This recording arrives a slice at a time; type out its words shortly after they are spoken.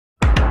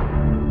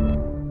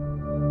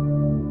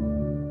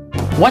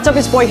What's up,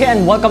 it's Pwede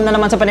and welcome na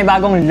naman sa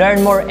panibagong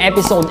Learn More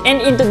episode. And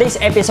in today's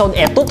episode,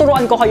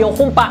 tuturuan ko kayo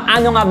kung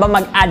paano nga ba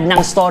mag-add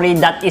ng story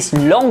that is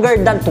longer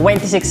than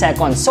 26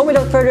 seconds. So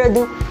without further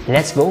ado,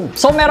 let's go!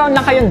 So meron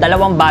lang kayong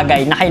dalawang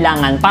bagay na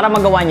kailangan para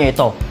magawa nyo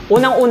ito.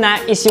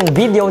 Unang-una is yung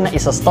video na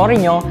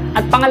isa-story nyo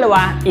at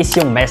pangalawa is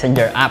yung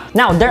Messenger app.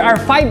 Now, there are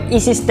 5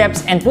 easy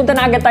steps and punta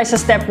na agad tayo sa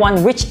step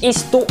 1, which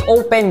is to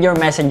open your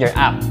Messenger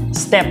app.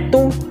 Step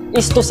 2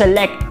 is to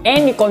select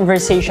any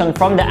conversation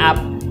from the app.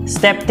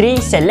 Step 3,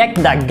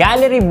 select the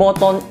gallery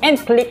button and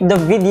click the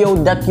video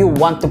that you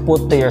want to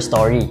put to your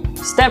story.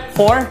 Step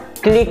 4,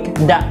 click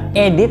the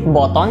edit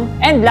button.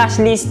 And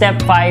lastly,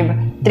 step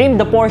 5, trim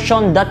the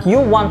portion that you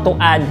want to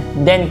add,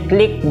 then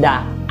click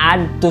the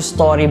add to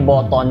story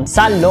button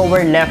sa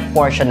lower left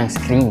portion ng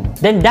screen.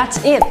 Then that's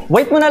it!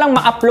 Wait mo na lang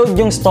ma-upload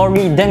yung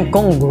story, then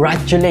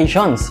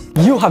congratulations!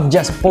 You have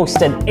just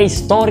posted a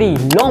story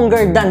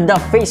longer than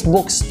the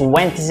Facebook's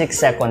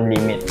 26-second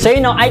limit. So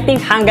I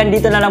think hanggang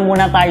dito na lang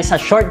muna tayo sa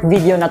short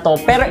video na to.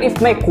 Pero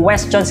if may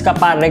questions ka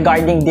pa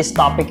regarding this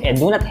topic,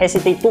 do not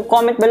hesitate to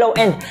comment below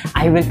and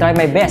I will try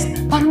my best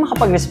para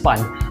makapag-respond.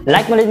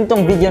 Like mo na din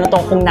tong video na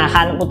to kung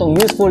nahanap mo tong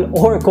useful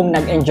or kung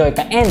nag-enjoy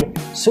ka, and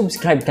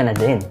subscribe ka na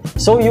din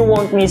so you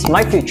won't miss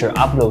my future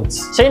uploads.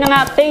 So yun na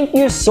nga, thank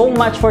you so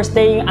much for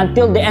staying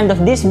until the end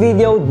of this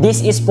video.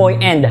 This is Poy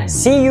and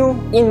see you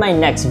in my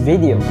next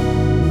video.